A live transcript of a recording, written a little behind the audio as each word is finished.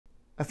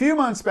A few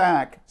months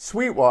back,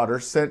 Sweetwater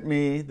sent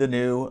me the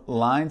new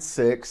Line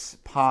 6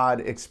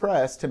 Pod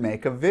Express to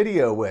make a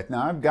video with.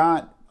 Now I've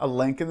got a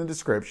link in the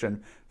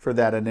description for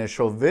that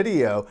initial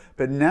video,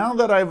 but now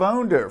that I've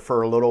owned it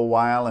for a little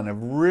while and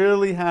have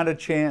really had a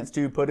chance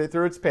to put it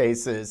through its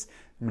paces,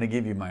 I'm going to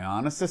give you my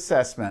honest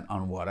assessment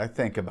on what I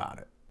think about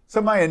it.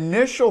 So my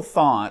initial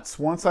thoughts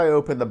once I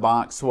opened the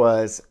box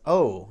was,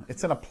 oh,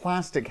 it's in a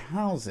plastic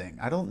housing.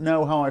 I don't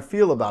know how I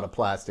feel about a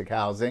plastic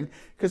housing,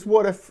 because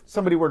what if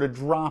somebody were to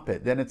drop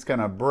it? Then it's going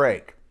to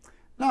break.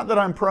 Not that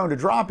I'm prone to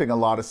dropping a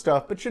lot of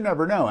stuff, but you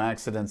never know,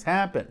 accidents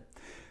happen.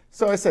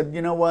 So I said,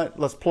 you know what,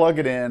 let's plug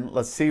it in,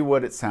 let's see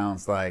what it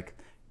sounds like.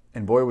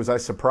 And boy, was I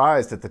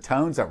surprised at the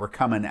tones that were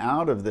coming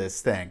out of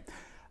this thing.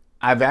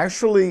 I've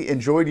actually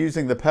enjoyed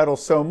using the pedal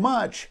so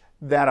much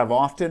that I've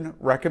often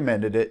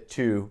recommended it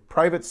to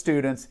private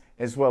students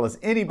as well as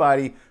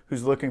anybody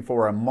who's looking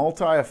for a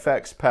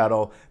multi-effects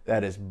pedal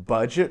that is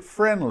budget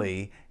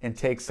friendly and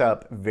takes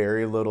up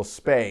very little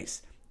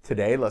space.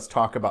 Today, let's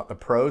talk about the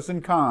pros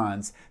and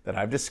cons that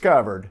I've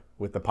discovered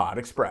with the Pod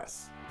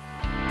Express.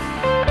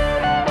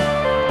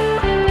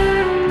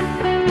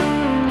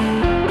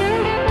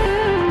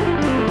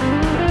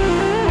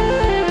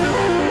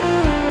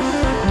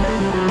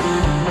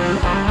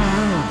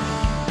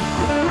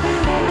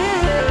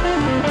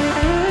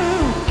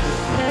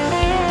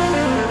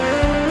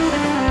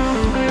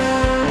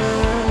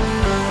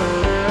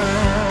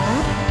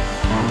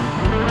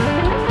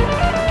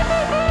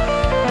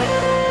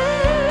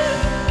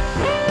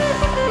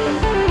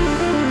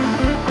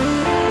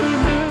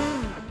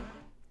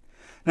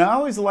 Now, I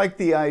always liked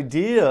the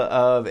idea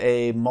of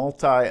a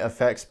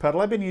multi-effects pedal.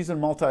 I've been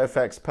using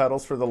multi-effects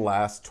pedals for the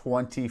last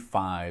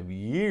 25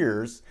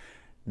 years.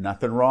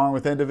 Nothing wrong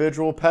with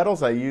individual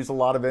pedals. I use a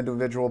lot of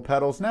individual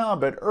pedals now,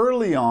 but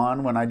early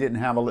on when I didn't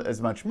have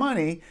as much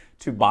money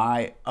to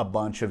buy a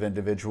bunch of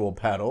individual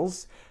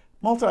pedals,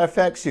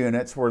 multi-effects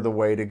units were the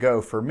way to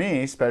go for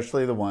me,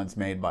 especially the ones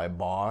made by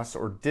Boss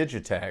or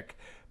Digitech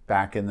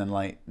back in the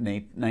late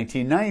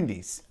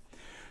 1990s.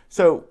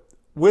 So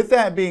with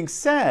that being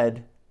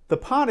said, the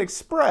Pod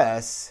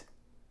Express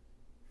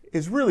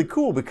is really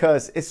cool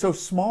because it's so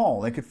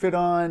small. It could fit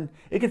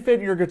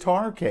in your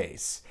guitar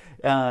case.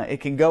 It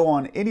can go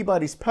on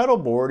anybody's pedal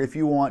board if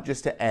you want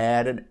just to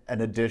add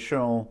an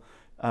additional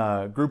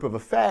group of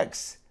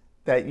effects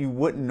that you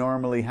wouldn't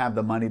normally have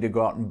the money to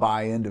go out and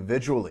buy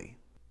individually.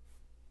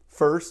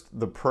 First,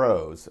 the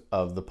pros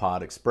of the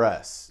Pod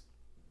Express.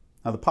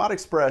 Now, the Pod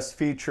Express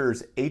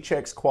features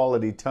HX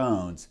quality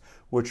tones,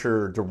 which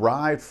are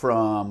derived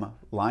from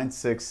Line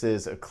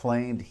 6's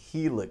acclaimed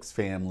Helix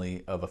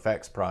family of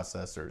effects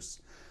processors.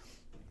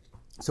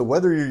 So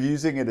whether you're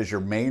using it as your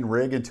main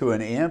rig into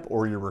an amp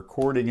or you're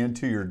recording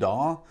into your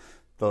DAW,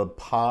 the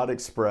Pod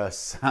Express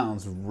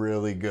sounds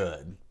really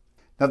good.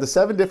 Now, the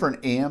 7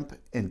 different amp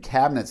and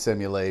cabinet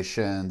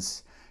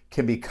simulations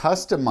can be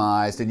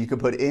customized, and you can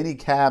put any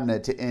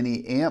cabinet to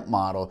any amp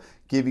model,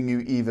 giving you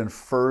even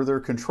further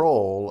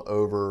control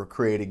over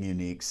creating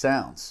unique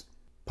sounds.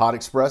 Pod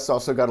Express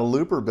also got a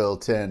looper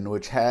built in,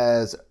 which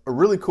has a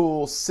really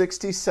cool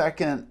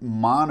 60-second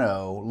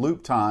mono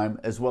loop time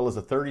as well as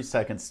a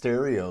 30-second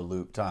stereo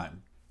loop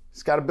time.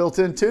 It's got a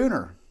built-in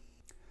tuner.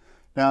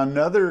 Now,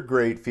 another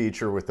great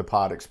feature with the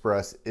Pod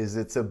Express is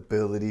its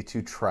ability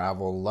to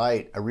travel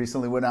light. I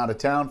recently went out of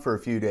town for a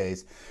few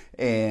days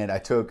and I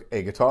took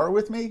a guitar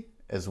with me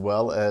as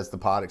well as the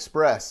Pod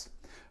Express.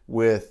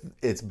 With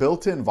its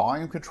built-in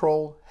volume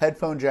control,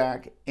 headphone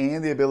jack,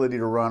 and the ability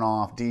to run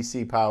off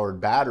DC-powered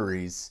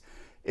batteries,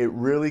 it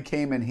really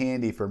came in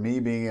handy for me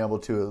being able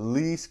to at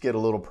least get a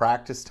little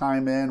practice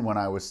time in when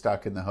I was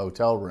stuck in the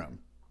hotel room.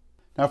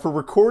 Now, for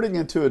recording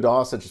into a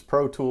DAW such as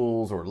Pro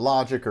Tools or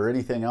Logic or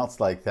anything else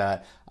like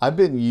that, I've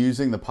been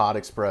using the Pod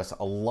Express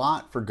a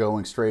lot for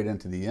going straight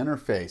into the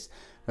interface.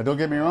 Now, don't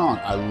get me wrong,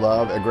 I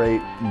love a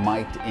great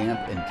mic'd amp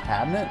and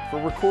cabinet for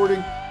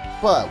recording,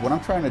 but when I'm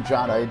trying to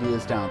jot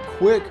ideas down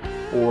quick,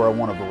 or I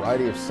want a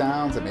variety of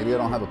sounds that maybe I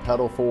don't have a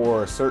pedal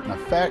for a certain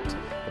effect,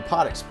 the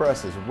Pod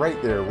Express is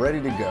right there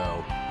ready to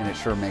go, and it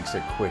sure makes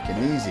it quick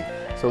and easy.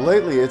 So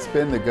lately it's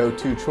been the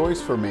go-to choice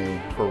for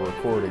me for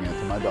recording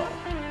into my DAW.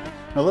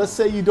 Now let's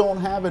say you don't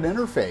have an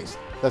interface.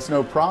 That's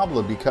no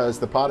problem because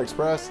the Pod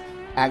Express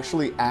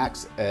actually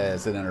acts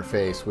as an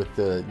interface with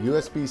the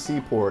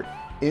USB-C port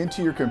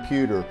into your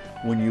computer.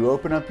 When you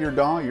open up your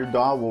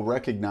DAW will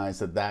recognize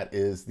that that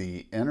is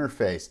the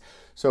interface.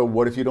 So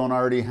what if you don't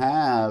already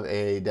have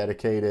a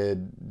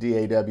dedicated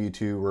DAW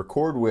to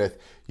record with?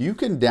 You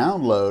can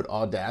download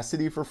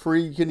Audacity for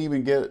free. You can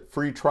even get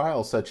free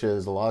trials such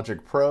as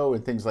Logic Pro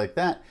and things like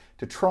that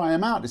to try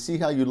them out to see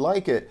how you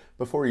like it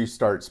before you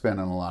start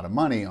spending a lot of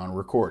money on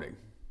recording.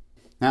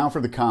 Now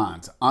for the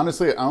cons.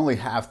 Honestly, I only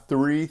have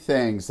 3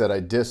 things that I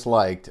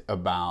disliked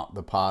about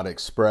the Pod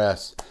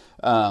Express.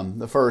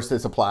 The first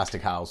is a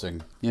plastic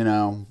housing, you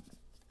know,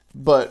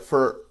 but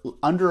for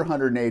under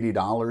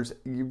 $180,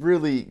 you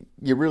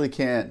really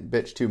can't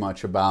bitch too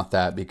much about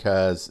that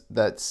because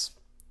that's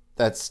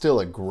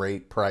still a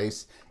great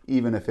price,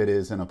 even if it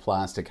is in a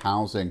plastic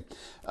housing.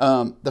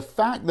 The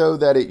fact though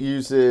that it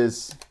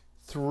uses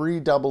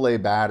 3 AA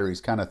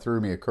batteries kind of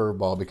threw me a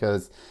curveball,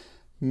 because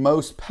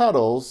most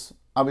pedals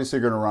obviously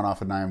are going to run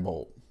off a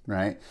 9-volt,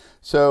 right?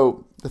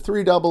 So the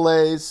 3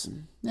 AA's,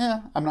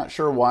 yeah, I'm not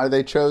sure why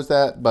they chose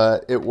that,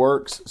 but it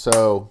works,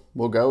 so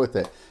we'll go with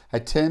it. I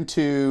tend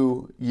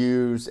to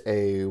use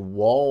a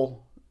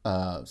wall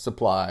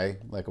supply,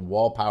 like a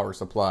wall power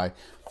supply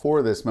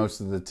for this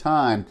most of the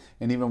time.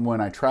 And even when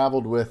I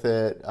traveled with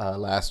it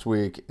last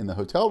week in the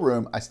hotel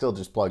room, I still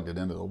just plugged it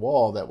into the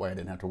wall. That way I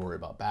didn't have to worry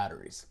about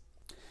batteries.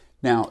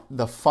 Now,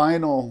 the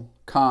final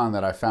con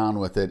that I found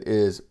with it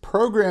is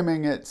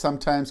programming it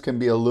sometimes can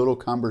be a little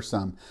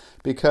cumbersome,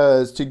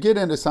 because to get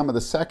into some of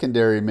the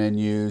secondary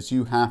menus,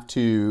 you have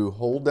to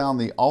hold down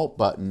the Alt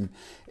button.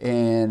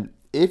 And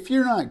if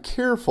you're not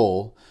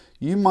careful,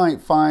 you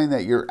might find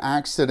that you're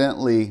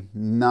accidentally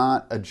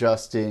not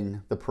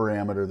adjusting the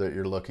parameter that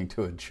you're looking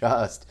to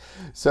adjust.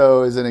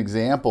 So as an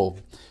example,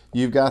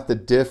 you've got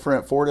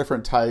the 4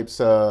 different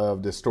types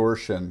of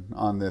distortion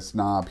on this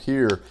knob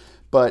here.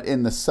 But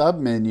in the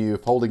sub-menu,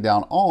 if holding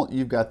down Alt,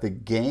 you've got the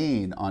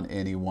gain on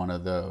any one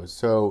of those.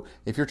 So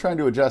if you're trying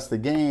to adjust the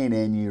gain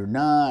and you're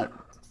not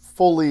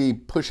fully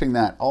pushing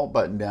that Alt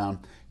button down,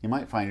 you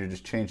might find you're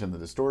just changing the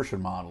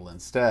distortion model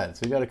instead.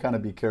 So you got to kind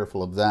of be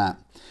careful of that.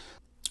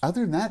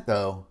 Other than that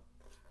though,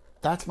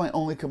 that's my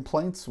only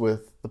complaints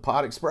with the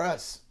Pod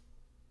Express.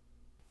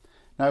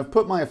 Now I've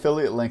put my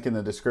affiliate link in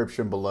the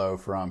description below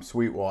from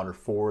Sweetwater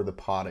for the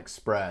Pod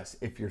Express.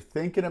 If you're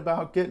thinking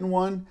about getting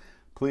one,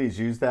 please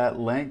use that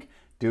link.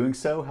 Doing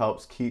so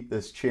helps keep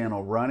this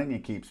channel running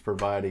and keeps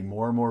providing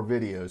more and more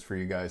videos for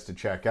you guys to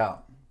check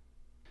out.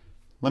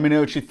 Let me know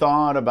what you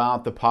thought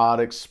about the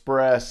Pod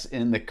Express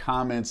in the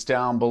comments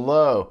down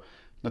below.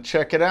 Now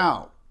check it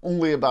out.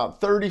 Only about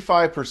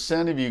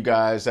 35% of you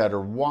guys that are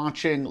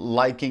watching,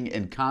 liking,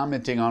 and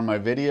commenting on my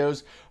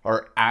videos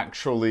are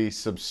actually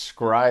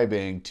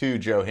subscribing to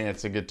Joe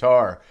Hansen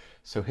Guitar.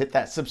 So hit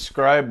that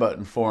subscribe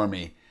button for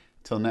me.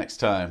 Till next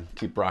time,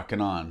 keep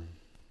rocking on.